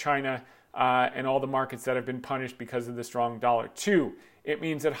markets, China, and all the markets that have been punished because of the strong dollar. 2, it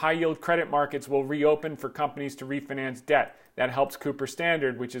means that high-yield credit markets will reopen for companies to refinance debt. That helps Cooper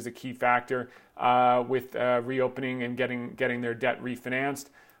Standard, which is a key factor with reopening and getting their debt refinanced.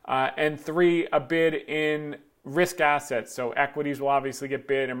 And 3, a bid in risk assets. So equities will obviously get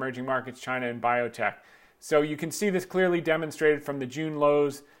bid, emerging markets, China, and biotech. So you can see this clearly demonstrated from the June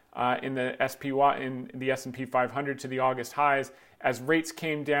lows in the S&P 500 to the August highs. As rates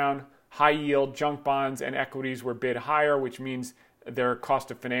came down, high-yield junk bonds and equities were bid higher, which means their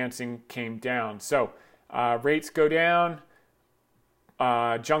cost of financing came down. So rates go down,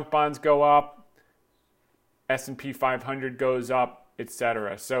 junk bonds go up, S&P 500 goes up,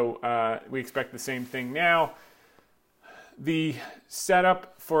 etc. So we expect the same thing now. The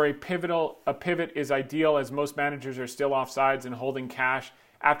setup for a pivot is ideal, as most managers are still offsides and holding cash.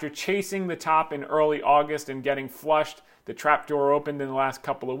 After chasing the top in early August and getting flushed, the trapdoor opened in the last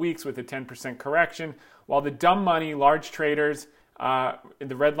couple of weeks with a 10% correction, while the dumb money, large traders, in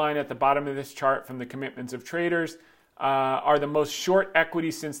the red line at the bottom of this chart from the commitments of traders, are the most short equity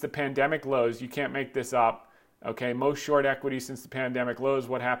since the pandemic lows. You can't make this up. Okay, most short equity since the pandemic lows.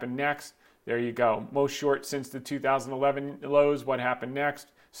 What happened next? There you go. Most short since the 2011 lows. What happened next?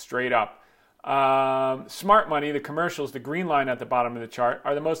 Straight up. Smart money, the commercials, the green line at the bottom of the chart,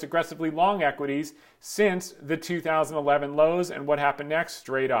 are the most aggressively long equities since the 2011 lows. And what happened next?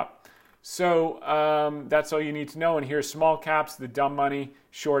 Straight up. So that's all you need to know. And here's small caps, the dumb money,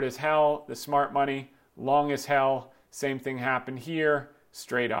 short as hell, the smart money, long as hell. Same thing happened here,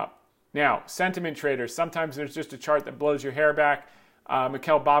 straight up. Now, sentiment traders, sometimes there's just a chart that blows your hair back.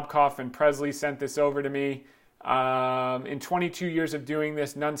 Mikhail Bobkov and Presley sent this over to me. In 22 years of doing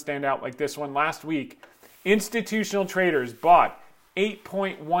this, none stand out like this one. Last week, institutional traders bought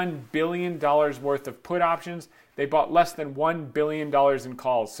 $8.1 billion worth of put options. They bought less than $1 billion in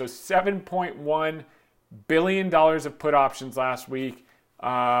calls. So $7.1 billion of put options last week,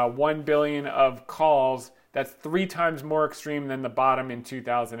 $1 billion of calls. That's 3 times more extreme than the bottom in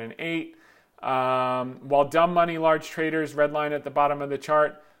 2008. While dumb money large traders, red line at the bottom of the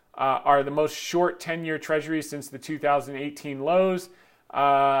chart, are the most short 10-year treasuries since the 2018 lows.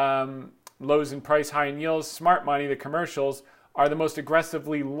 Lows in price, high in yields. Smart money, the commercials, are the most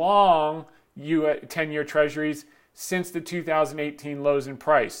aggressively long 10-year treasuries since the 2018 lows in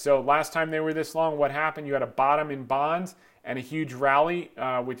price. So last time they were this long, what happened? You had a bottom in bonds and a huge rally,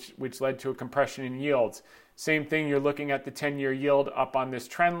 which led to a compression in yields. Same thing, you're looking at the 10-year yield up on this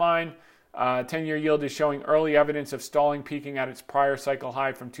trend line. 10-year yield is showing early evidence of stalling, peaking at its prior cycle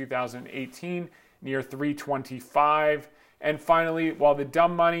high from 2018, near 325. And finally, while the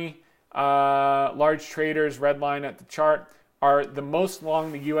dumb money, large traders, red line at the chart, are the most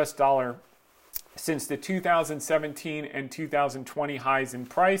long the US dollar since the 2017 and 2020 highs in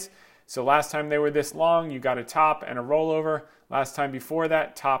price. So last time they were this long, you got a top and a rollover. Last time before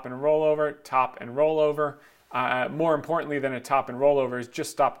that, top and a rollover, top and rollover. More importantly than a top and rollover is just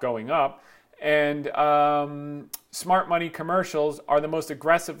stop going up. And smart money commercials are the most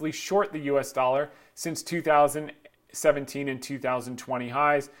aggressively short the US dollar since 2017 and 2020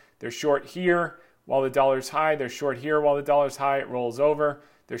 highs. They're short here while the dollar's high. They're short here while the dollar's high. It rolls over.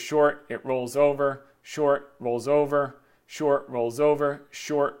 They're short, it rolls over. Short, rolls over. Short, rolls over.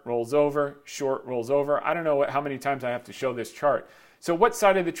 Short, rolls over. Short, rolls over. I don't know how many times I have to show this chart. So what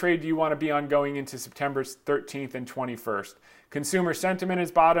side of the trade do you want to be on going into September 13th and 21st? Consumer sentiment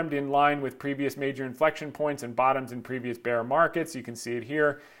has bottomed in line with previous major inflection points and bottoms in previous bear markets. You can see it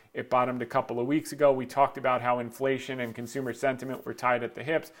here. It bottomed a couple of weeks ago. We talked about how inflation and consumer sentiment were tied at the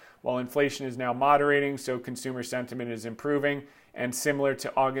hips. While inflation is now moderating, so consumer sentiment is improving. And similar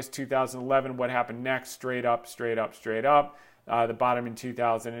to August 2011, what happened next? Straight up, straight up, straight up. The bottom in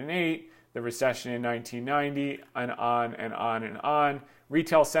 2008. The recession in 1990, and on and on and on.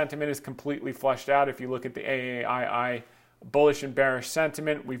 Retail sentiment is completely flushed out. If you look at the AAII bullish and bearish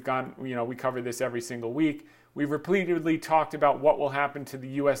sentiment, we cover this every single week. We've repeatedly talked about what will happen to the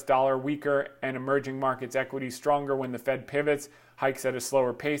US dollar, weaker and emerging markets equities stronger when the Fed pivots, hikes at a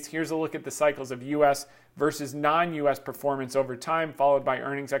slower pace. Here's a look at the cycles of US versus non-US performance over time, followed by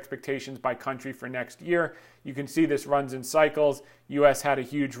earnings expectations by country for next year. You can see this runs in cycles. US had a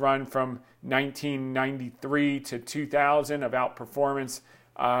huge run from 1993 to 2000 of outperformance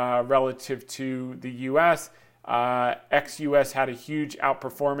relative to the US. Ex-US had a huge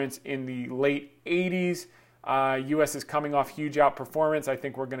outperformance in the late 80s. US is coming off huge outperformance. I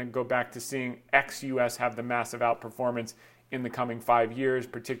think we're going to go back to seeing ex-US have the massive outperformance in the coming 5 years,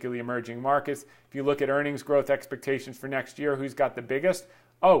 particularly emerging markets. If you look at earnings growth expectations for next year, who's got the biggest?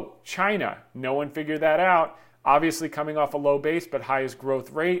 Oh, China. No one figured that out. Obviously coming off a low base, but highest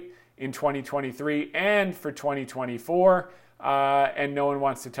growth rate in 2023 and for 2024. And no one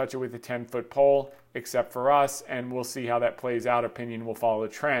wants to touch it with a 10-foot pole except for us, and we'll see how that plays out. Opinion will follow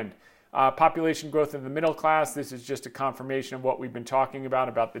the trend. Population growth in the middle class. This is just a confirmation of what we've been talking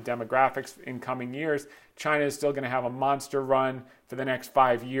about the demographics in coming years. China is still going to have a monster run for the next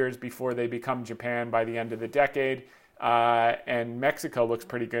 5 years before they become Japan by the end of the decade. And Mexico looks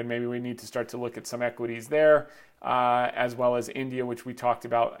pretty good. Maybe we need to start to look at some equities there, as well as India, which we talked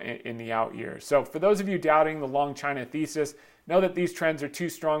about in the out years. So for those of you doubting the long China thesis, know that these trends are too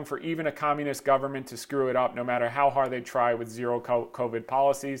strong for even a communist government to screw it up, no matter how hard they try with zero COVID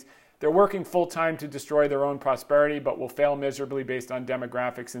policies. They're working full-time to destroy their own prosperity, but will fail miserably based on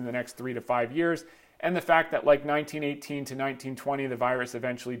demographics in the next 3 to 5 years. And the fact that like 1918 to 1920, the virus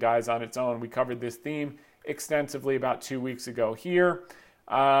eventually dies on its own. We covered this theme extensively about 2 weeks ago here.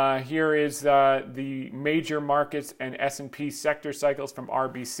 Here is the major markets and S&P sector cycles from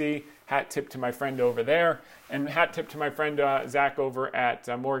RBC. Hat tip to my friend over there. And hat tip to my friend Zach over at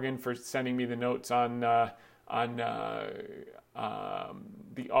Morgan for sending me the notes on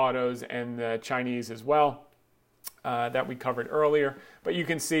the autos and the Chinese as well that we covered earlier. But you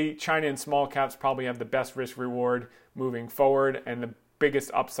can see China and small caps probably have the best risk reward moving forward and the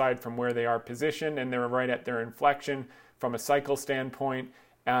biggest upside from where they are positioned, and they're right at their inflection from a cycle standpoint.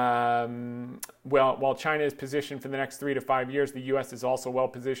 While China is positioned for the next 3 to 5 years, the U.S. is also well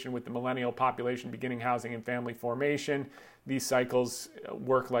positioned with the millennial population beginning housing and family formation. These cycles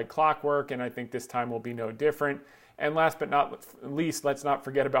work like clockwork, and I think this time will be no different. And last but not least, let's not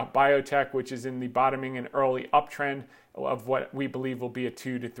forget about biotech, which is in the bottoming and early uptrend of what we believe will be a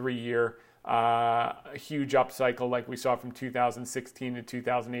 2 to 3 year huge upcycle like we saw from 2016 to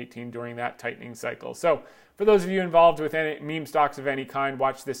 2018 during that tightening cycle. So for those of you involved with any meme stocks of any kind,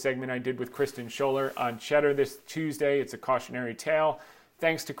 watch this segment I did with Kristen Scholler on Cheddar this Tuesday. It's a cautionary tale.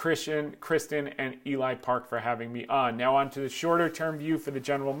 Thanks to Kristen, and Eli Park for having me on. Now on to the shorter term view for the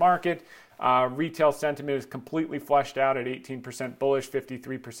general market. Retail sentiment is completely flushed out at 18% bullish,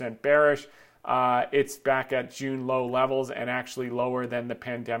 53% bearish. It's back at June low levels and actually lower than the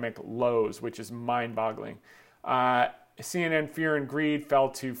pandemic lows, which is mind-boggling. CNN fear and greed fell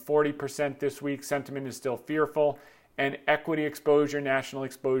to 40% this week. Sentiment is still fearful. And equity exposure, National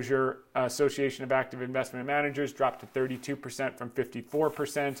Exposure Association of Active Investment Managers, dropped to 32% from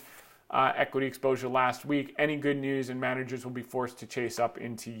 54%. Equity exposure last week. Any good news and managers will be forced to chase up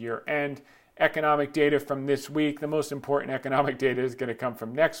into year end. Economic data from this week. The most important economic data is going to come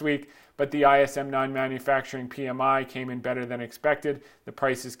from next week, but the ISM non-manufacturing PMI came in better than expected. The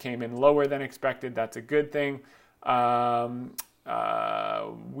prices came in lower than expected. That's a good thing.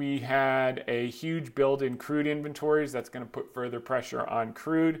 We had a huge build in crude inventories. That's going to put further pressure on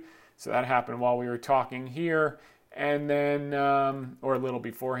crude. So that happened while we were talking here, and then, or a little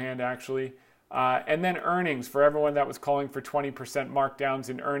beforehand actually. And then earnings. For everyone that was calling for 20% markdowns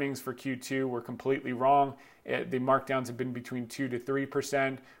in earnings for Q2, we're completely wrong. The markdowns have been between 2 to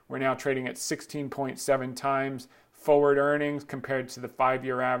 3%. We're now trading at 16.7 times forward earnings compared to the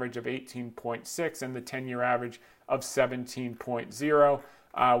 5-year average of 18.6 and the 10-year average of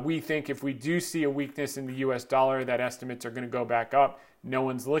 17.0. We think if we do see a weakness in the US dollar, that estimates are going to go back up. No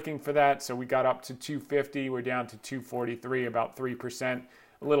one's looking for that. So we got up to 250. We're down to 243, about 3%.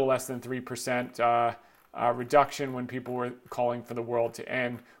 A little less than 3% reduction when people were calling for the world to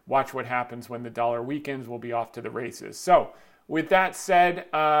end. Watch what happens when the dollar weakens. We'll be off to the races. So with that said,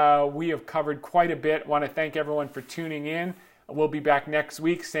 we have covered quite a bit. Want to thank everyone for tuning in. We'll be back next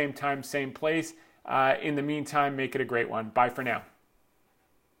week, same time, same place. In the meantime, make it a great one. Bye for now.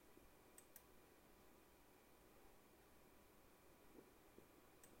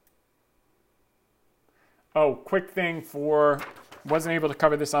 Oh, quick thing wasn't able to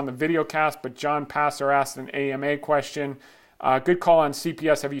cover this on the video cast, but John Passer asked an AMA question. Good call on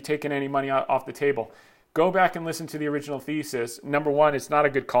CPS. Have you taken any money off the table? Go back and listen to the original thesis. Number one, it's not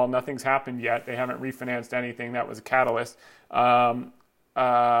a good call. Nothing's happened yet. They haven't refinanced anything. That was a catalyst. We're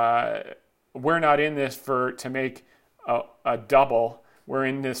not in this to make a double. We're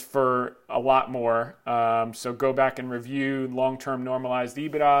in this for a lot more. So go back and review long-term normalized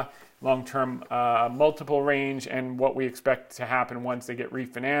EBITDA, long-term multiple range, and what we expect to happen once they get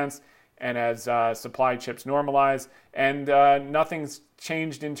refinanced and as supply chips normalize. And nothing's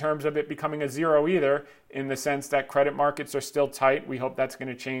changed in terms of it becoming a zero either, in the sense that credit markets are still tight. We hope that's going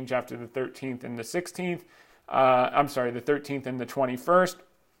to change after the 13th and the 16th. The 13th and the 21st.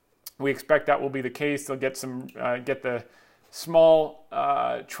 We expect that will be the case. They'll get the small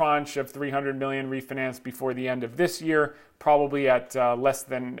tranche of $300 million refinanced before the end of this year, probably at less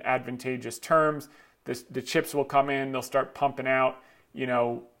than advantageous terms. The chips will come in. They'll start pumping out,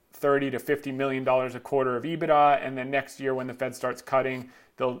 $30 to $50 million a quarter of EBITDA, and then next year when the Fed starts cutting,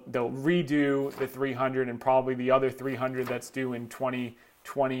 they'll redo the 300 and probably the other 300 that's due in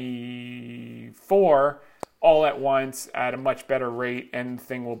 2024 all at once at a much better rate, and the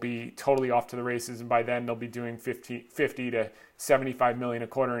thing will be totally off to the races. And by then they'll be doing 50 to 75 million a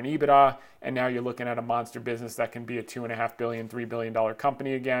quarter in EBITDA, and now you're looking at a monster business that can be a $2.5 billion, $3 billion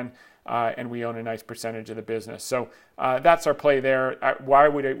company again, and we own a nice percentage of the business. So that's our play there. Why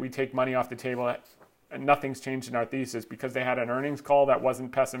would we take money off the table? Nothing's changed in our thesis because they had an earnings call that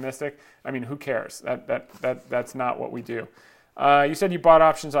wasn't pessimistic. I mean, who cares? That's not what we do. You said you bought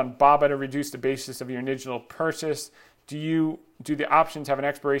options on BABA to reduce the basis of your initial purchase. Do the options have an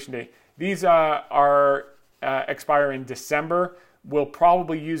expiration date? These expire in December. We'll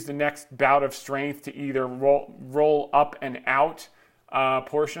probably use the next bout of strength to either roll up and out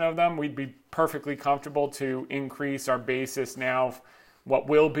portion of them. We'd be perfectly comfortable to increase our basis now. What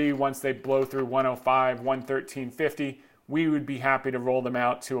will be once they blow through 105, 113.50. We would be happy to roll them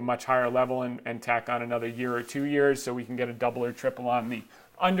out to a much higher level and tack on another year or 2 years so we can get a double or triple on the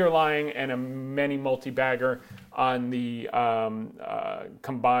underlying and a many multi-bagger on the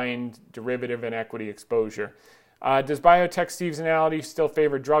combined derivative and equity exposure. Does biotech seasonality still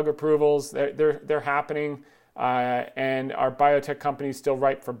favor drug approvals? They're happening. And are biotech companies still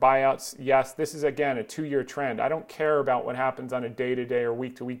ripe for buyouts? Yes. This is, again, a 2-year trend. I don't care about what happens on a day-to-day or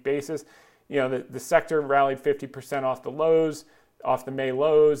week-to-week basis. The sector rallied 50% off the May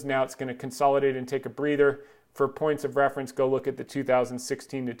lows. Now it's going to consolidate and take a breather. For points of reference, go look at the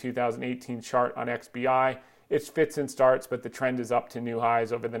 2016 to 2018 chart on XBI. It's fits and starts, but the trend is up to new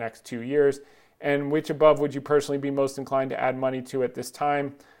highs over the next 2 years. And which above would you personally be most inclined to add money to at this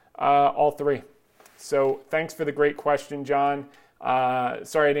time? All three. So thanks for the great question, John.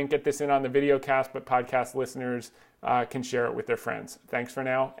 Sorry I didn't get this in on the video cast, but podcast listeners can share it with their friends. Thanks for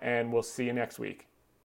now, and we'll see you next week.